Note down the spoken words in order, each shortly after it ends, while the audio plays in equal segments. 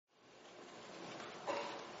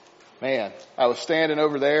Man, I was standing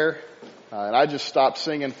over there, and I just stopped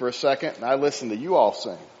singing for a second, and I listened to you all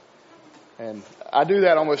sing. And I do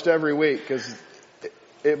that almost every week because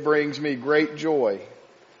it brings me great joy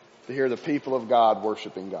to hear the people of God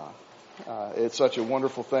worshiping God. It's such a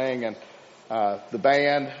wonderful thing, and the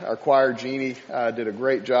band, our choir, Jeannie, did a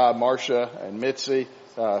great job. Marcia and Mitzi,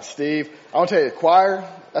 Steve. I want to tell you, the choir,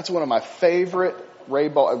 that's one of my favorite Ray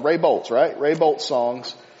Boltz, right? Ray Boltz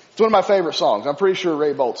songs. It's one of my favorite songs. I'm pretty sure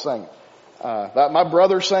Ray Boltz sang it. My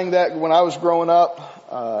brother sang that when I was growing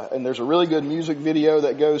up, and there's a really good music video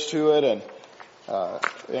that goes to it, and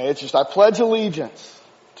it's just, I pledge allegiance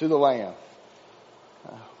to the Lamb.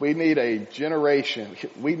 We need a generation,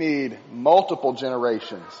 we need multiple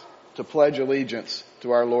generations to pledge allegiance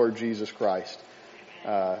to our Lord Jesus Christ.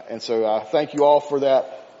 And so thank you all for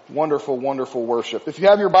that wonderful, wonderful worship. If you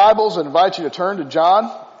have your Bibles, I invite you to turn to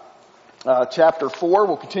John chapter 4.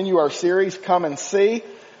 We'll continue our series, Come and See.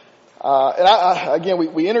 Again,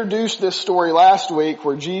 we introduced this story last week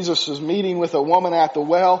where Jesus is meeting with a woman at the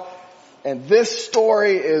well. And this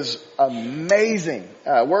story is amazing.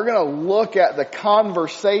 We're going to look at the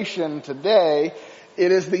conversation today.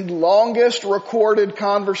 It is the longest recorded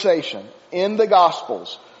conversation in the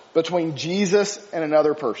Gospels between Jesus and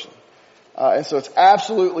another person. And so it's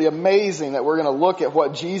absolutely amazing that we're going to look at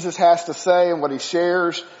what Jesus has to say and what he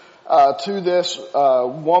shares to this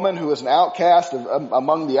woman who is an outcast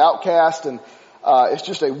among the outcast. And it's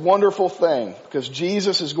just a wonderful thing because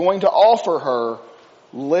Jesus is going to offer her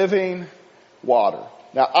living water.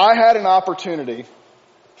 Now, I had an opportunity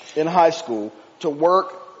in high school to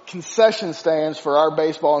work concession stands for our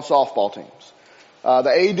baseball and softball teams. The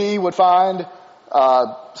AD would find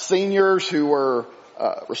seniors who were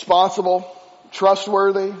responsible,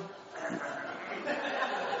 trustworthy.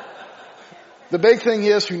 The big thing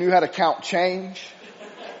is who knew how to count change.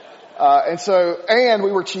 And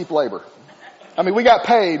we were cheap labor. I mean, we got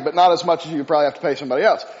paid, but not as much as you would probably have to pay somebody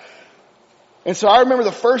else. And so I remember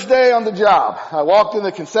the first day on the job, I walked in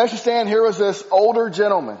the concession stand. Here was this older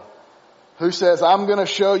gentleman who says, I'm going to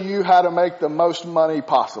show you how to make the most money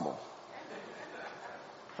possible.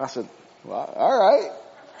 I said, well, all right.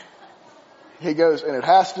 He goes, and it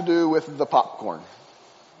has to do with the popcorn.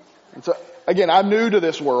 And so, again, I'm new to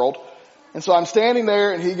this world. And so I'm standing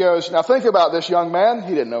there and he goes, now think about this, young man.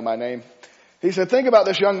 He didn't know my name. He said, think about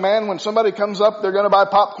this, young man. When somebody comes up, they're going to buy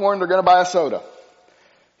popcorn, they're going to buy a soda.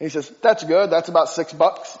 He says, that's good. That's about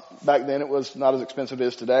 $6. Back then it was not as expensive as it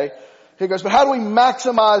is today. He goes, but how do we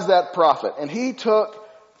maximize that profit? And he took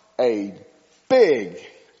a big,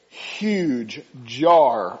 huge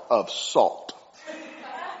jar of salt.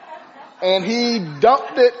 And he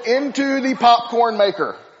dumped it into the popcorn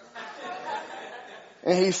maker.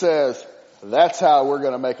 And he says, that's how we're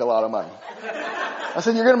going to make a lot of money. I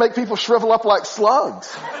said, you're going to make people shrivel up like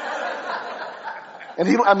slugs. And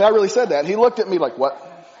I really said that. And he looked at me like, what?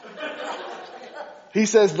 He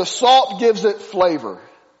says, the salt gives it flavor,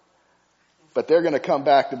 but they're going to come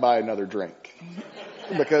back to buy another drink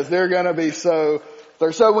because they're going to be so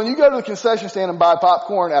thirsty. So when you go to the concession stand and buy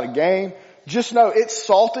popcorn at a game, just know it's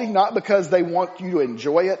salty, not because they want you to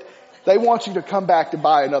enjoy it. They want you to come back to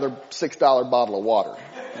buy another $6 bottle of water.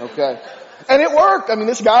 Okay. And it worked. I mean,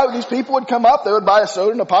 these people would come up, they would buy a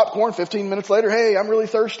soda and a popcorn. 15 minutes later, hey, I'm really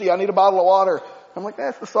thirsty. I need a bottle of water. I'm like,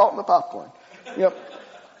 that's the salt in the popcorn. Yep.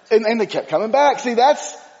 And they kept coming back. See,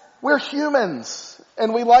 we're humans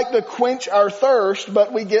and we like to quench our thirst,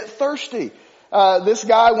 but we get thirsty. This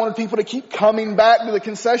guy wanted people to keep coming back to the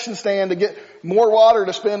concession stand to get more water,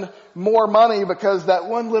 to spend more money because that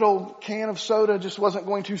one little can of soda just wasn't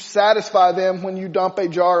going to satisfy them when you dump a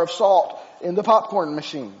jar of salt in the popcorn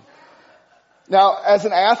machine. Now, as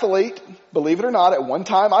an athlete, believe it or not, at one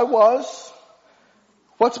time I was.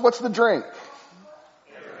 What's the drink?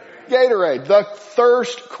 Gatorade, the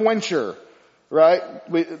thirst quencher, right?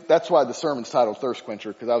 That's why the sermon's titled Thirst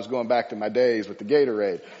Quencher, because I was going back to my days with the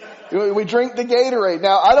Gatorade. We drink the Gatorade.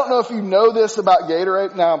 Now, I don't know if you know this about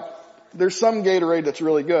Gatorade. Now, there's some Gatorade that's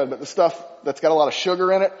really good, but the stuff that's got a lot of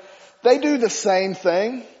sugar in it, they do the same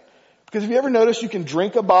thing. Because have you ever noticed you can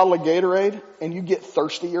drink a bottle of Gatorade and you get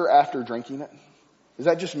thirstier after drinking it? Is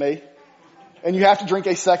that just me? And you have to drink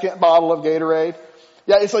a second bottle of Gatorade?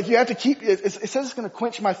 Yeah, it's like you have to keep, it says it's going to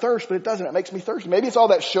quench my thirst, but it doesn't. It makes me thirsty. Maybe it's all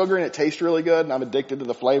that sugar and it tastes really good and I'm addicted to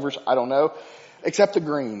the flavors. I don't know. Except the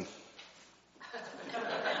green.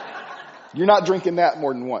 You're not drinking that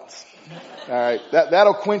more than once. All right.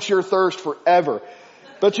 That'll quench your thirst forever.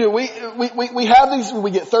 But we have these,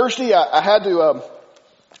 we get thirsty.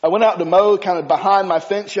 I went out to mow kind of behind my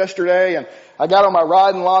fence yesterday and I got on my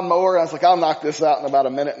riding lawnmower. I was like, I'll knock this out in about a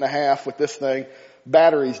minute and a half with this thing.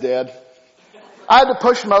 Battery's dead. I had to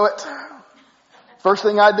push mow it. First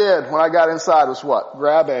thing I did when I got inside was what?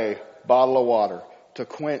 Grab a bottle of water to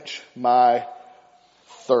quench my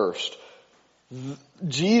thirst.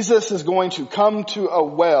 Jesus is going to come to a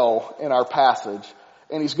well in our passage,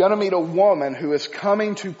 and he's going to meet a woman who is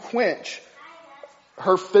coming to quench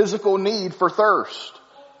her physical need for thirst.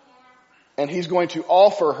 And he's going to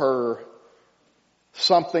offer her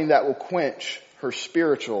something that will quench her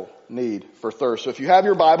spiritual need for thirst. So if you have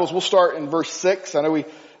your Bibles, we'll start in verse 6. I know we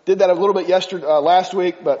did that a little bit last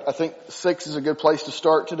week, but I think 6 is a good place to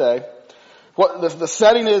start today. What the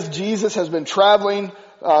setting is, Jesus has been traveling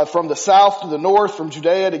from the south to the north, from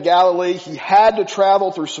Judea to Galilee. He had to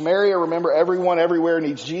travel through Samaria. Remember, everyone everywhere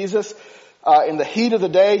needs Jesus. In the heat of the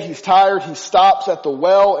day, he's tired. He stops at the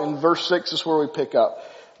well. In verse 6 is where we pick up.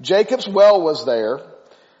 Jacob's well was there.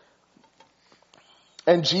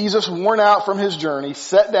 And Jesus, worn out from his journey,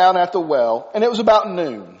 sat down at the well, and it was about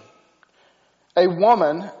noon. A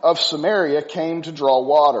woman of Samaria came to draw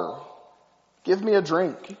water. "Give me a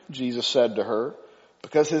drink," Jesus said to her,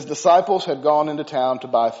 because his disciples had gone into town to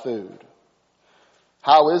buy food.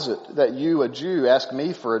 "How is it that you, a Jew, ask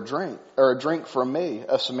me for a drink, or a drink from me,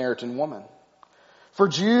 a Samaritan woman? For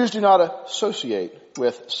Jews do not associate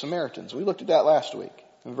with Samaritans." We looked at that last week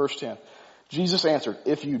in verse 10. Jesus answered,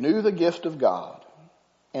 "If you knew the gift of God,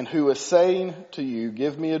 and who is saying to you,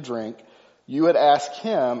 'Give me a drink,' you would ask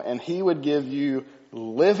him, and he would give you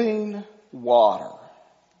living water."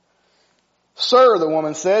 "Sir," the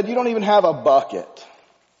woman said, "you don't even have a bucket."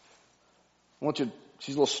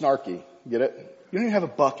 She's a little snarky. Get it? You don't even have a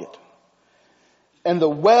bucket. "And the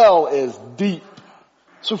well is deep.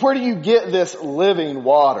 So where do you get this living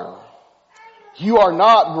water? You are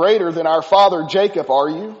not greater than our father Jacob, are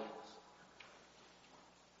you?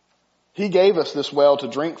 He gave us this well to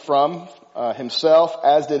drink from himself,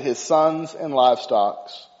 as did his sons and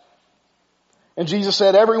livestock." And Jesus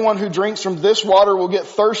said, "Everyone who drinks from this water will get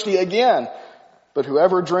thirsty again. But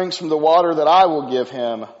whoever drinks from the water that I will give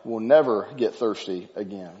him will never get thirsty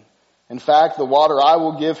again. In fact, the water I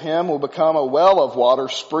will give him will become a well of water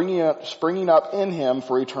springing up in him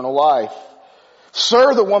for eternal life."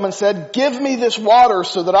 "Sir," the woman said, "give me this water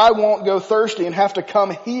so that I won't go thirsty and have to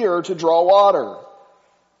come here to draw water."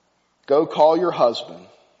 "Go call your husband,"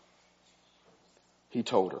 he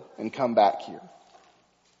told her, "and come back here."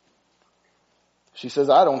 She says,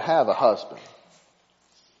 "I don't have a husband.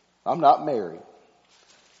 I'm not married."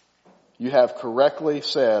 "You have correctly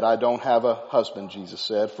said, 'I don't have a husband,'" Jesus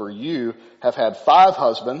said, "for you have had 5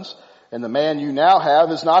 husbands, and the man you now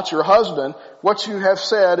have is not your husband. What you have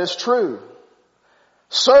said is true."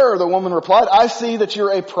 "Sir," the woman replied, "I see that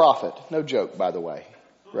you're a prophet." No joke, by the way,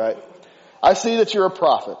 right? "I see that you're a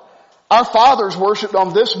prophet. Our fathers worshipped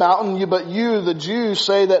on this mountain, but you, the Jews,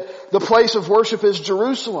 say that the place of worship is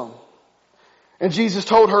Jerusalem." And Jesus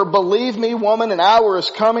told her, "Believe me, woman, an hour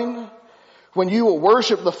is coming when you will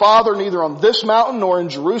worship the Father neither on this mountain nor in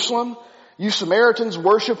Jerusalem. You Samaritans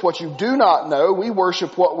worship what you do not know. We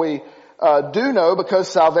worship what we do know, because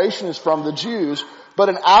salvation is from the Jews. But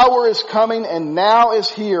an hour is coming and now is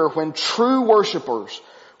here when true worshipers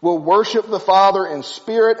will worship the Father in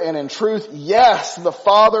spirit and in truth. Yes, the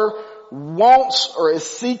Father wants or is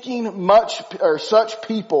seeking such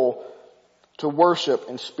people to worship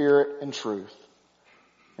in spirit and truth."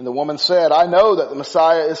 And the woman said, "I know that the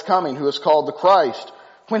Messiah is coming, who is called the Christ.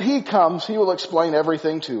 When he comes, he will explain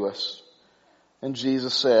everything to us." And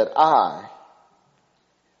Jesus said,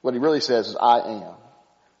 what he really says is, "I am."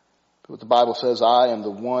 But what the Bible says, "I am the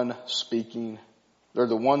one speaking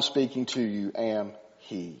to you am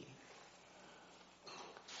he."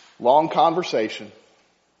 Long conversation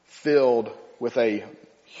filled with a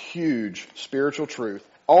huge spiritual truth.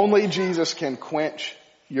 Only Jesus can quench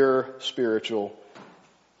your spiritual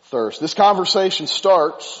thirst. This conversation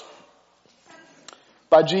starts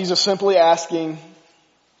by Jesus simply asking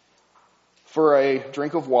for a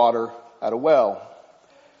drink of water at a well.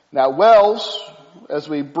 Now, wells, as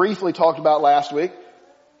we briefly talked about last week,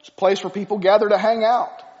 it's a place where people gather to hang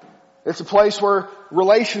out. It's a place where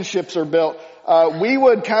relationships are built. We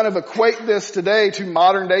would kind of equate this today to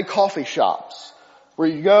modern day coffee shops, where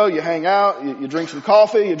you go, you hang out, you drink some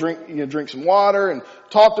coffee, you drink some water, and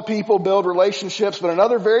talk to people, build relationships. But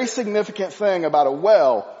another very significant thing about a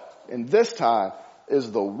well in this time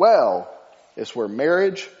is the well is where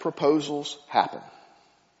marriage proposals happen.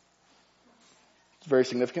 It's a very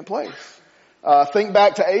significant place. Think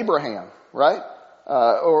back to Abraham, right?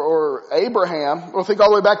 Or Abraham, think all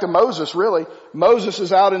the way back to Moses, really. Moses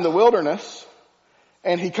is out in the wilderness,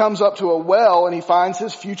 and he comes up to a well, and he finds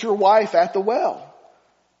his future wife at the well,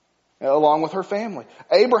 along with her family.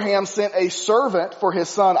 Abraham sent a servant for his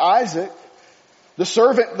son Isaac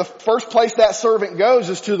The first place that servant goes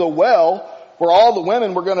is to the well where all the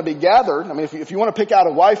women were going to be gathered. I mean, if you want to pick out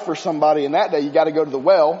a wife for somebody in that day, you got to go to the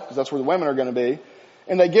well because that's where the women are going to be.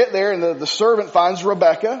 And they get there and the servant finds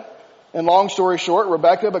Rebekah. And long story short,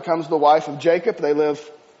 Rebekah becomes the wife of Jacob. They live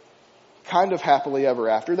kind of happily ever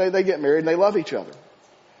after. They get married and they love each other.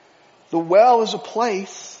 The well is a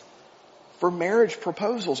place for marriage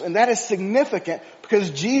proposals. And that is significant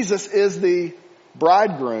because Jesus is the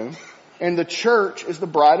bridegroom and the church is the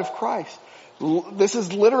bride of Christ. This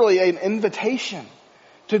is literally an invitation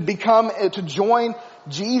to join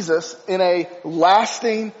Jesus in a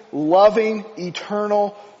lasting, loving,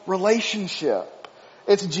 eternal relationship.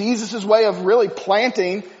 It's Jesus' way of really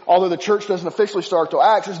planting, although the church doesn't officially start till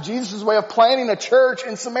Acts, it's Jesus' way of planting a church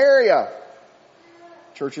in Samaria.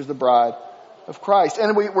 Church is the bride of Christ.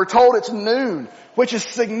 And we're told it's noon, which is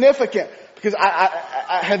significant because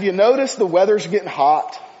have you noticed the weather's getting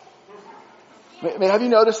hot? I mean, have you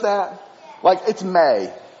noticed that? Like, it's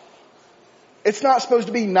May. It's not supposed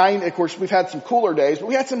to be 90. Of course, we've had some cooler days, but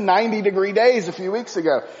we had some 90-degree days a few weeks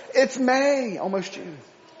ago. It's May, almost June.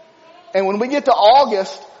 And when we get to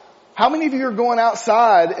August, how many of you are going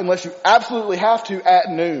outside unless you absolutely have to at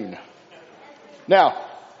noon? Now,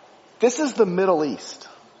 this is the Middle East.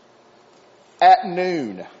 At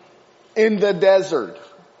noon. In the desert.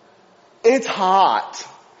 It's hot.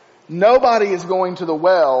 Nobody is going to the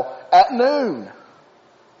well at noon.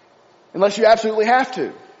 Unless you absolutely have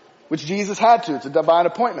to. Which Jesus had to. It's a divine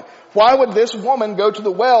appointment. Why would this woman go to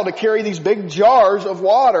the well to carry these big jars of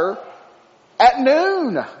water at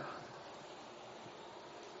noon? Now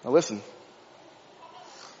listen.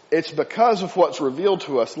 It's because of what's revealed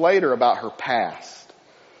to us later about her past.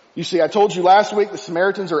 You see, I told you last week the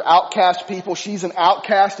Samaritans are outcast people. She's an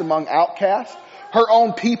outcast among outcasts. Her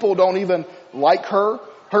own people don't even like her.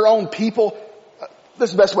 Her own people, this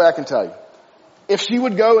is the best way I can tell you. If she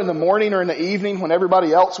would go in the morning or in the evening when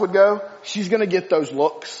everybody else would go, she's going to get those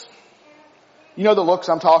looks. You know the looks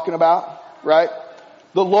I'm talking about, right?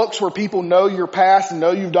 The looks where people know your past and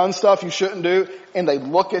know you've done stuff you shouldn't do, and they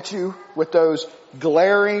look at you with those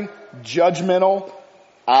glaring, judgmental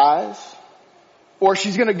eyes. Or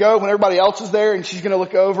she's going to go when everybody else is there and she's going to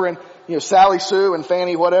look over and, Sally Sue and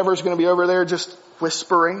Fanny whatever is going to be over there just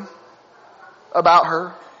whispering about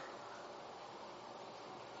her.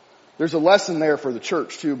 There's a lesson there for the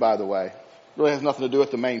church too, by the way. It really has nothing to do with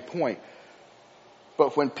the main point.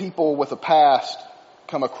 But when people with a past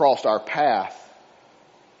come across our path,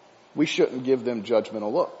 we shouldn't give them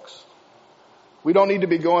judgmental looks. We don't need to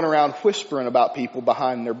be going around whispering about people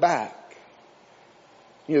behind their back.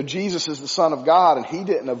 Jesus is the Son of God and He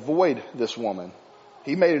didn't avoid this woman.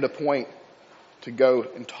 He made it a point to go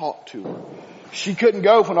and talk to her. She couldn't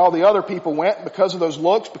go when all the other people went because of those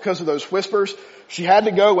looks, because of those whispers. She had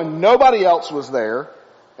to go when nobody else was there.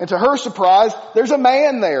 And to her surprise, there's a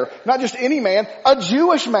man there. Not just any man, a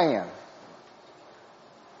Jewish man.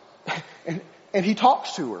 And he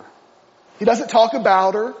talks to her. He doesn't talk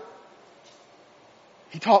about her.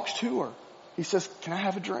 He talks to her. He says, "Can I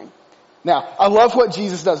have a drink?" Now, I love what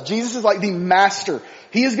Jesus does. Jesus is like the master.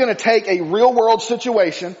 He is going to take a real world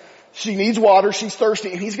situation. She needs water. She's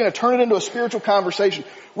thirsty. And He's going to turn it into a spiritual conversation.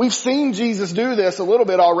 We've seen Jesus do this a little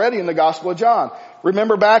bit already in the Gospel of John.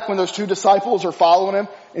 Remember back when those two disciples are following Him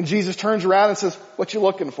and Jesus turns around and says, "What you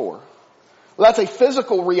looking for?" Well, that's a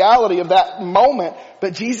physical reality of that moment,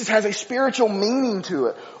 but Jesus has a spiritual meaning to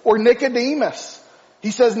it. Or Nicodemus.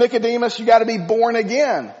 He says, "Nicodemus, you got to be born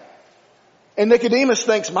again." And Nicodemus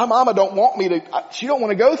thinks, my mama don't want me to, she don't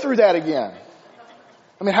want to go through that again.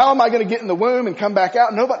 I mean, how am I going to get in the womb and come back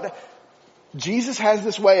out? Nobody. Jesus has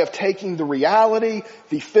this way of taking the reality,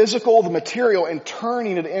 the physical, the material, and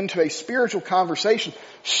turning it into a spiritual conversation.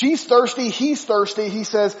 She's thirsty. He's thirsty. He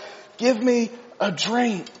says, "Give me a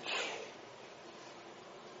drink."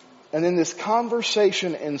 And then this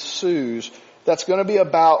conversation ensues that's going to be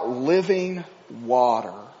about living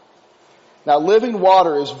water. Now, living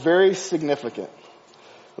water is very significant.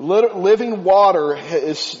 Living water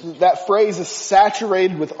that phrase is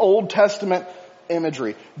saturated with Old Testament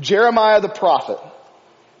imagery. Jeremiah the prophet,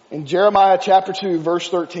 in Jeremiah chapter 2, verse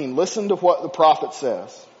 13, listen to what the prophet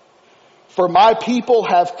says. "For my people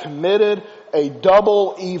have committed a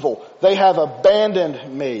double evil. They have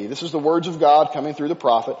abandoned me." This is the words of God coming through the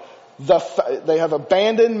prophet. They have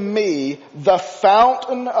abandoned me, the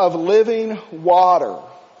fountain of living water.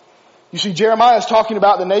 You see, Jeremiah is talking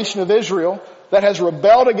about the nation of Israel that has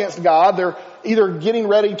rebelled against God. They're either getting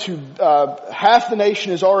ready to, half the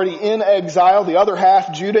nation is already in exile. The other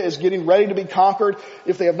half, Judah, is getting ready to be conquered,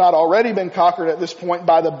 if they have not already been conquered at this point,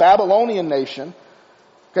 by the Babylonian nation.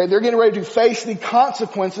 Okay, they're getting ready to face the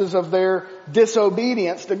consequences of their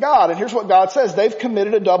disobedience to God. And here's what God says. They've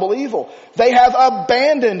committed a double evil. They have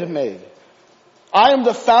abandoned me. I am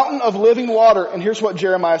the fountain of living water. And here's what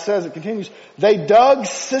Jeremiah says. It continues. They dug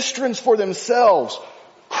cisterns for themselves,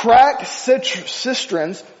 cracked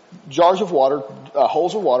cisterns, jars of water,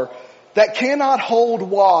 holes of water, that cannot hold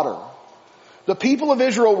water. The people of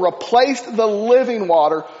Israel replaced the living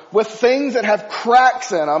water with things that have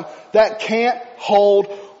cracks in them that can't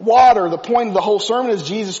hold water. The point of the whole sermon is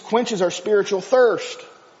Jesus quenches our spiritual thirst.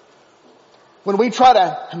 When we try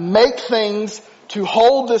to make things to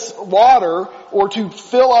hold this water or to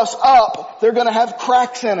fill us up, they're going to have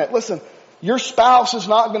cracks in it. Listen, your spouse is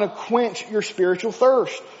not going to quench your spiritual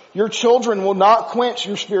thirst. Your children will not quench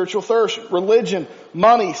your spiritual thirst. Religion,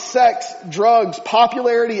 money, sex, drugs,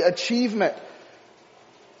 popularity, achievement.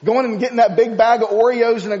 Going and getting that big bag of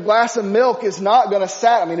Oreos and a glass of milk is not going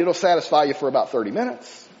to it'll satisfy you for about 30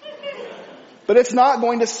 minutes. But it's not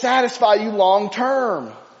going to satisfy you long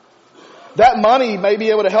term. That money may be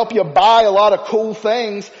able to help you buy a lot of cool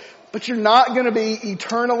things, but you're not going to be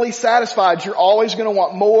eternally satisfied. You're always going to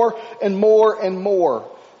want more and more and more.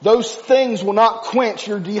 Those things will not quench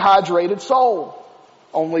your dehydrated soul.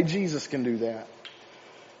 Only Jesus can do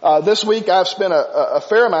that. This week I've spent a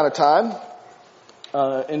fair amount of time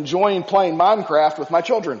enjoying playing Minecraft with my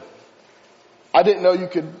children. I didn't know you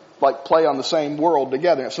could play on the same world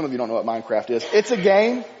together. Some of you don't know what Minecraft is. It's a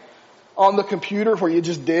game on the computer where you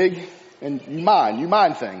just dig and you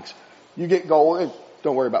mine things. You get gold.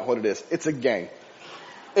 Don't worry about what it is. It's a game.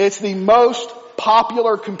 It's the most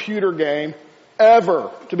popular computer game ever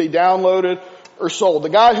to be downloaded or sold. The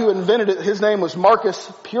guy who invented it, his name was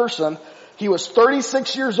Marcus Pearson. He was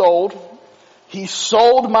 36 years old. He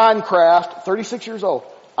sold Minecraft, 36 years old.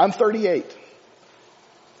 I'm 38.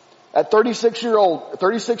 At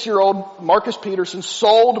 36-year-old Marcus Peterson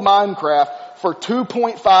sold Minecraft for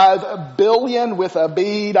 $2.5 billion with a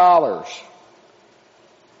B dollars.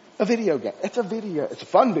 A video game. It's a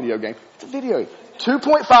fun video game. It's a video game.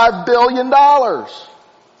 $2.5 billion.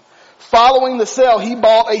 Following the sale, he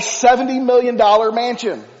bought a $70 million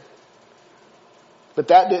mansion. But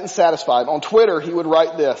that didn't satisfy him. On Twitter, he would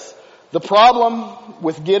write this. The problem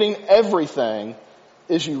with getting everything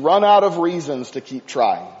is you run out of reasons to keep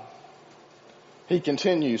trying. He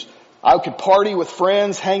continues, I could party with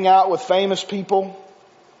friends, hang out with famous people,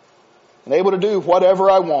 and able to do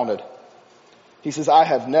whatever I wanted. He says, I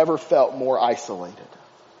have never felt more isolated.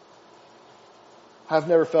 I've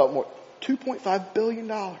never felt more. $2.5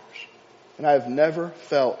 billion. And I have never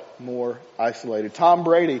felt more isolated. Tom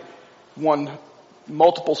Brady won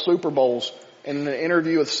multiple Super Bowls. And in an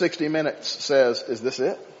interview with 60 Minutes says, is this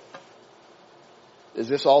it? Is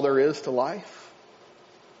this all there is to life?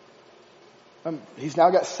 He's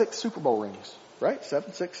now got 6 Super Bowl rings, right?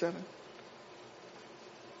 7.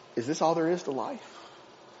 Is this all there is to life?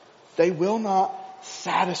 They will not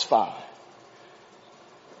satisfy.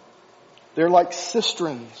 They're like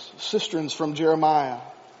cisterns from Jeremiah.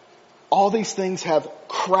 All these things have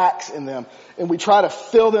cracks in them. And we try to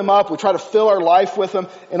fill them up. We try to fill our life with them.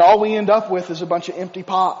 And all we end up with is a bunch of empty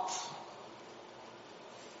pots.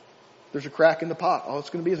 There's a crack in the pot. All it's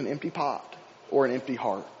going to be is an empty pot or an empty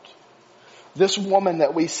heart. This woman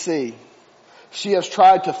that we see, she has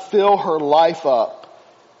tried to fill her life up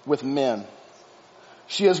with men.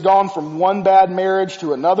 She has gone from one bad marriage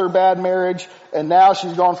to another bad marriage. And now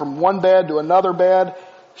she's gone from one bed to another bed.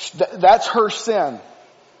 That's her sin.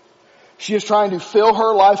 She is trying to fill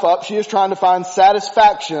her life up. She is trying to find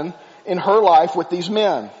satisfaction in her life with these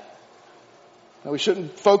men. Now we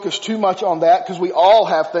shouldn't focus too much on that because we all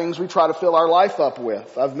have things we try to fill our life up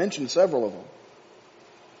with. I've mentioned several of them.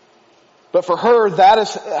 But for her, that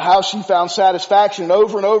is how she found satisfaction. And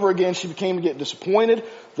over again, she became to get disappointed.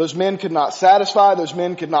 Those men could not satisfy. Those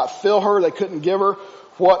men could not fill her. They couldn't give her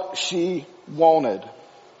what she wanted.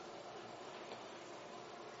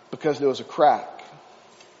 Because there was a crack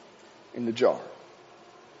in the jar.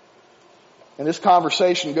 And this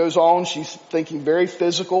conversation goes on. She's thinking very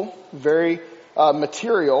physical, very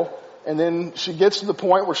material. And then she gets to the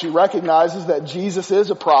point where she recognizes that Jesus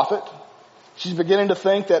is a prophet. She's beginning to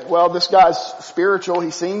think that, well, this guy's spiritual.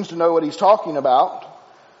 He seems to know what he's talking about.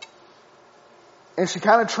 And she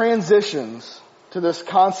kind of transitions to this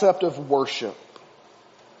concept of worship.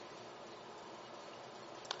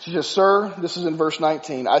 She says, Sir, this is in verse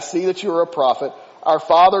 19, I see that you are a prophet. Our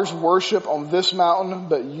fathers worship on this mountain,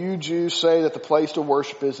 but you Jews say that the place to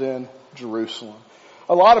worship is in Jerusalem.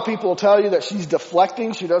 A lot of people will tell you that she's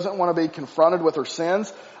deflecting. She doesn't want to be confronted with her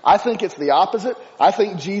sins. I think it's the opposite. I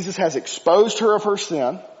think Jesus has exposed her of her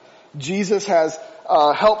sin. Jesus has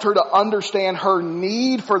helped her to understand her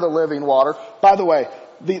need for the living water. By the way,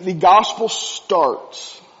 the gospel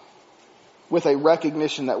starts with a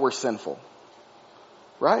recognition that we're sinful.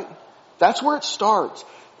 Right? That's where it starts.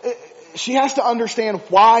 She has to understand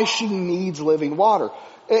why she needs living water.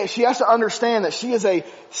 She has to understand that she is a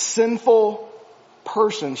sinful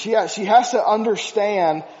person. She has to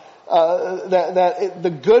understand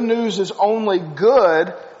the good news is only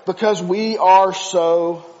good because we are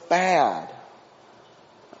so bad.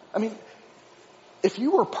 I mean, if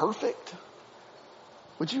you were perfect,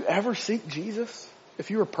 would you ever seek Jesus?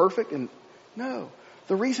 If you were perfect? And no.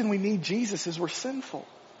 The reason we need Jesus is we're sinful.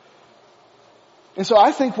 And so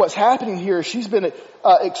I think what's happening here is she's been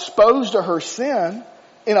exposed to her sin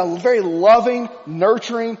in a very loving,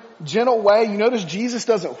 nurturing, gentle way. You notice Jesus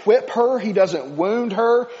doesn't whip her. He doesn't wound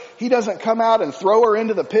her. He doesn't come out and throw her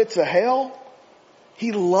into the pits of hell.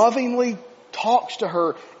 He lovingly talks to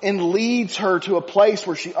her and leads her to a place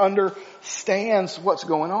where she understands what's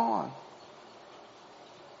going on.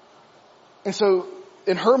 And so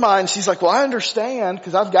in her mind, she's like, well, I understand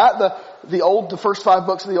because I've got the first 5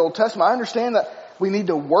 books of the Old Testament. I understand that we need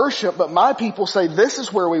to worship, but my people say this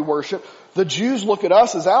is where we worship. The Jews look at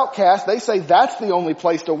us as outcasts. They say that's the only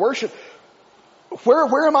place to worship.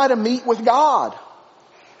 Where am I to meet with God?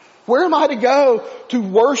 Where am I to go to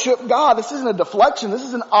worship God? This isn't a deflection. This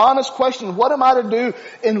is an honest question. What am I to do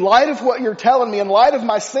in light of what you're telling me, in light of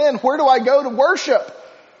my sin? Where do I go to worship?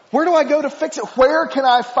 Where do I go to fix it? Where can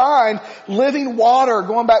I find living water?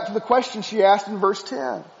 Going back to the question she asked in verse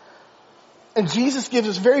 10. And Jesus gives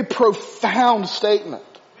this very profound statement.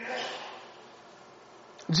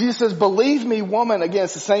 Jesus says, believe me, woman. Again,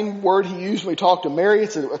 it's the same word he used when he talked to Mary.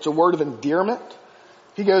 It's a word of endearment.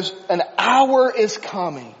 He goes, an hour is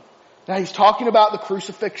coming. Now he's talking about the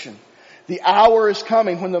crucifixion. The hour is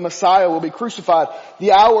coming when the Messiah will be crucified.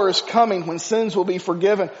 The hour is coming when sins will be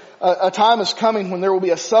forgiven. A time is coming when there will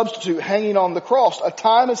be a substitute hanging on the cross. A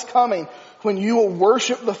time is coming when you will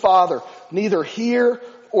worship the Father, neither here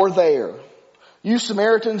or there. You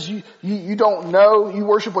Samaritans, you don't know. You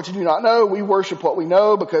worship what you do not know. We worship what we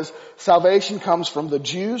know because salvation comes from the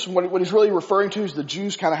Jews. What he's really referring to is the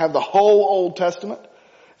Jews kind of have the whole Old Testament.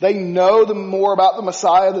 They know more about the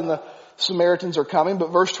Messiah than the Samaritans are coming. But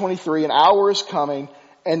verse 23, an hour is coming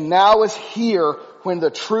and now is here when the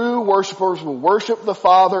true worshipers will worship the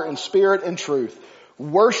Father in spirit and truth.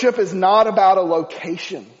 Worship is not about a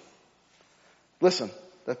location. Listen,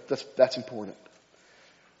 that's important.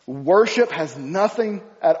 Worship has nothing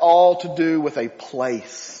at all to do with a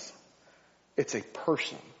place. It's a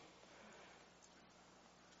person.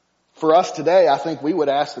 For us today, I think we would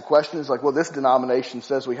ask the question is like, well, this denomination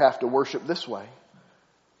says we have to worship this way.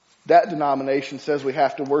 That denomination says we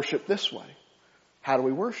have to worship this way. How do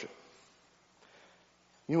we worship?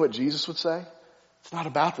 You know what Jesus would say? It's not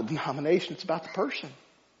about the denomination, it's about the person.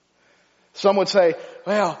 Some would say,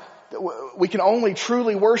 well, we can only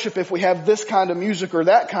truly worship if we have this kind of music or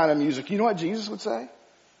that kind of music. You know what Jesus would say?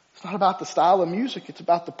 It's not about the style of music, it's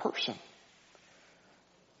about the person.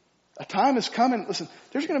 A time is coming. Listen,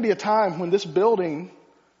 there's going to be a time when this building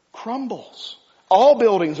crumbles. All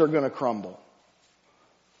buildings are going to crumble.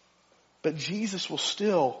 But Jesus will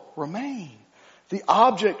still remain. The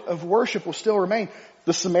object of worship will still remain.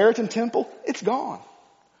 The Samaritan temple, it's gone.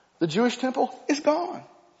 The Jewish temple is gone.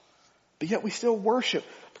 But yet we still worship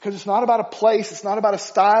because it's not about a place, it's not about a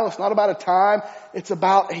style, it's not about a time, it's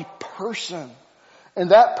about a person. And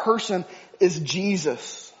that person is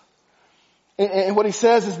Jesus. And what he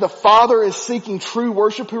says is the Father is seeking true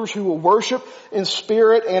worshipers who will worship in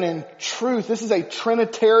spirit and in truth. This is a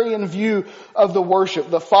Trinitarian view of the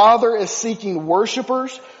worship. The Father is seeking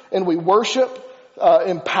worshipers, and we worship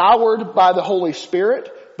empowered by the Holy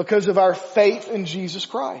Spirit because of our faith in Jesus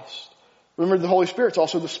Christ. Remember, the Holy Spirit's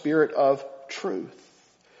also the Spirit of truth.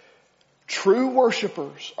 True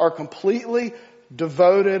worshipers are completely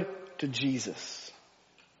devoted to Jesus.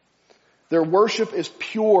 Their worship is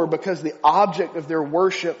pure because the object of their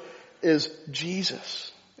worship is Jesus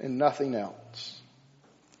and nothing else.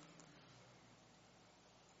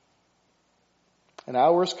 An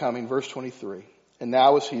hour is coming, verse 23, and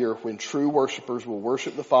now is here when true worshipers will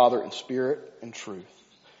worship the Father in spirit and truth.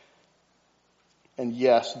 And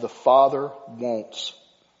yes, the Father wants,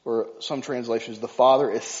 or some translations, the Father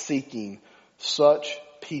is seeking such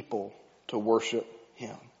people to worship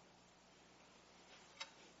Him.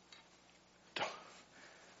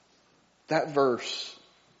 That verse,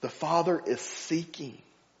 the Father is seeking.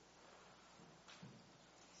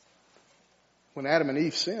 When Adam and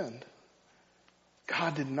Eve sinned,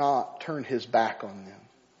 God did not turn His back on them.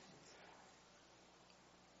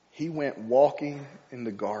 He went walking in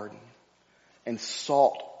the garden. and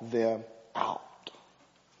sought them out.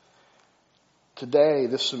 Today,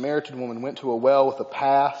 this Samaritan woman went to a well with a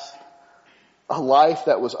past, a life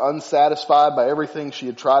that was unsatisfied by everything she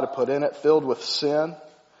had tried to put in it, filled with sin.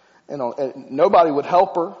 And nobody would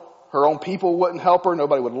help her. Her own people wouldn't help her.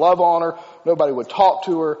 Nobody would love on her. Nobody would talk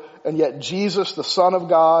to her. And yet Jesus, the Son of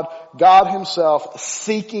God, God himself,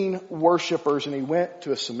 seeking worshipers, and he went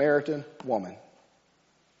to a Samaritan woman.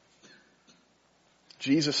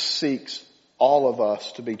 Jesus seeks all of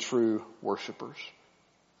us to be true worshipers.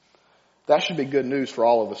 That should be good news for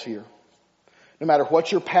all of us here. No matter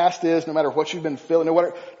what your past is, no matter what you've been feeling,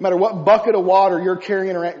 no matter what bucket of water you're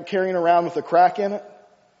carrying around with a crack in it,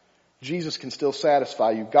 Jesus can still satisfy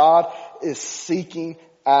you. God is seeking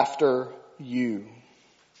after you.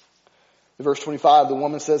 In verse 25, the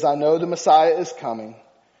woman says, I know the Messiah is coming,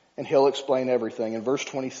 and he'll explain everything. In verse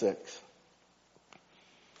 26,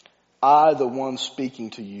 I, the one speaking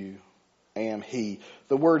to you, am he.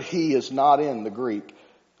 The word he is not in the Greek.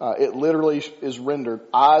 It literally is rendered,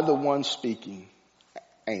 I, the one speaking,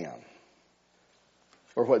 am.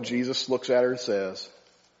 Or what Jesus looks at her and says,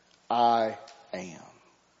 I am.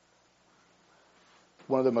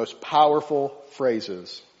 One of the most powerful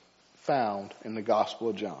phrases found in the Gospel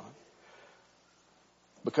of John.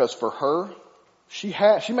 Because for her, she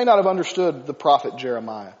may not have understood the prophet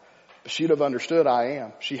Jeremiah, but she'd have understood I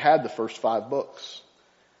am. She had the first 5 books.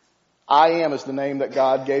 I am is the name that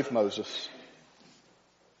God gave Moses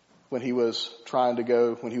when he was called to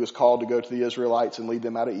go to the Israelites and lead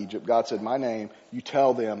them out of Egypt. God said, my name, you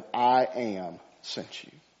tell them I am sent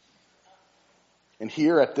you. And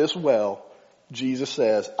here at this well, Jesus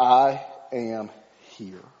says, I am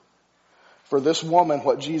here. For this woman,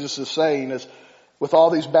 what Jesus is saying is, with all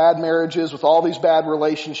these bad marriages, with all these bad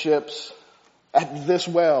relationships, at this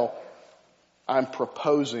well, I'm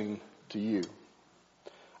proposing to you.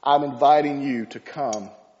 I'm inviting you to come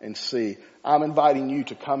and see. I'm inviting you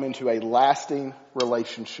to come into a lasting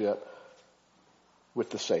relationship with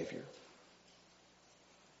the Savior.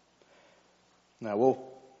 Now we'll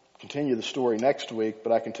continue the story next week,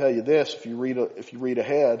 but I can tell you this, if you read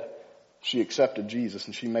ahead, she accepted Jesus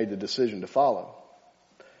and she made the decision to follow.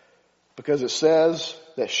 Because it says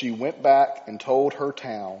that she went back and told her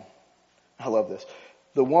town. I love this.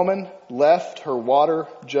 The woman left her water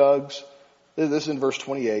jugs. This is in verse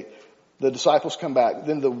 28. The disciples come back.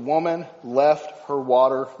 Then the woman left her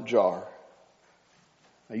water jar.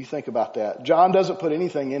 Now you think about that. John doesn't put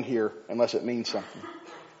anything in here unless it means something.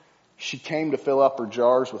 She came to fill up her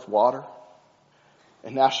jars with water.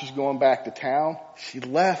 And now she's going back to town. She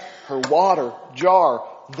left her water jar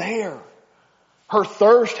there. Her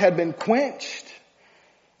thirst had been quenched.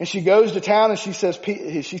 And she goes to town and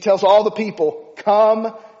she tells all the people,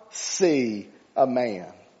 come see a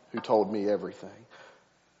man who told me everything.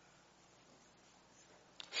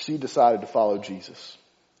 She decided to follow Jesus.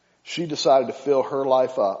 She decided to fill her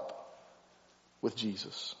life up with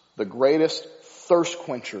Jesus. The greatest thirst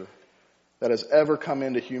quencher that has ever come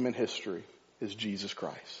into human history is Jesus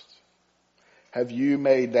Christ. Have you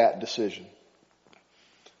made that decision?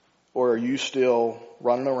 Or are you still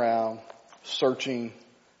running around searching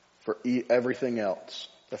for everything else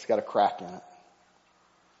that's got a crack in it?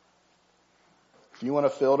 If you want a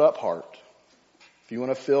filled up heart, if you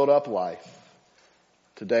want a filled up life,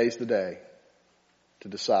 today's the day to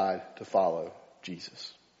decide to follow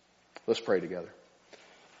Jesus. Let's pray together.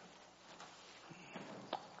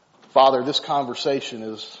 Father, this conversation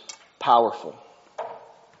is powerful.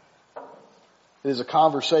 It is a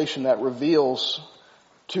conversation that reveals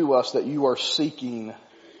to us that you are seeking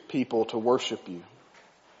people to worship you.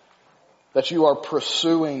 That you are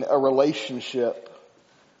pursuing a relationship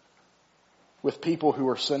with people who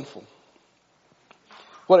are sinful.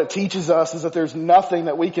 What it teaches us is that there's nothing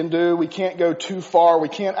that we can do. We can't go too far. We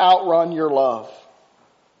can't outrun your love.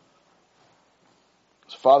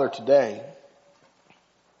 So Father, today,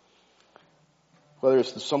 whether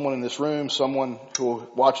it's someone in this room, someone who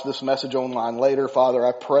will watch this message online later, Father,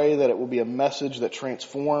 I pray that it will be a message that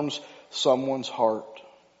transforms someone's heart.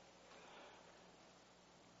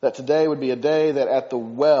 That today would be a day that at the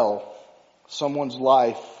well, someone's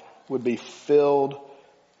life would be filled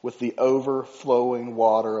with the overflowing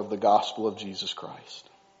water of the gospel of Jesus Christ.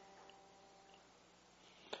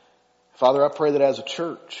 Father, I pray that as a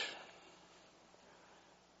church,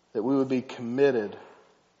 that we would be committed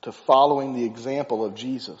to following the example of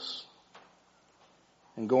Jesus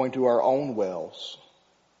and going to our own wells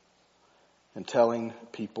and telling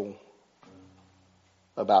people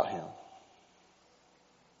about Him.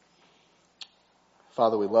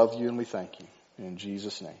 Father, we love you and we thank you. In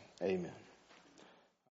Jesus' name, amen.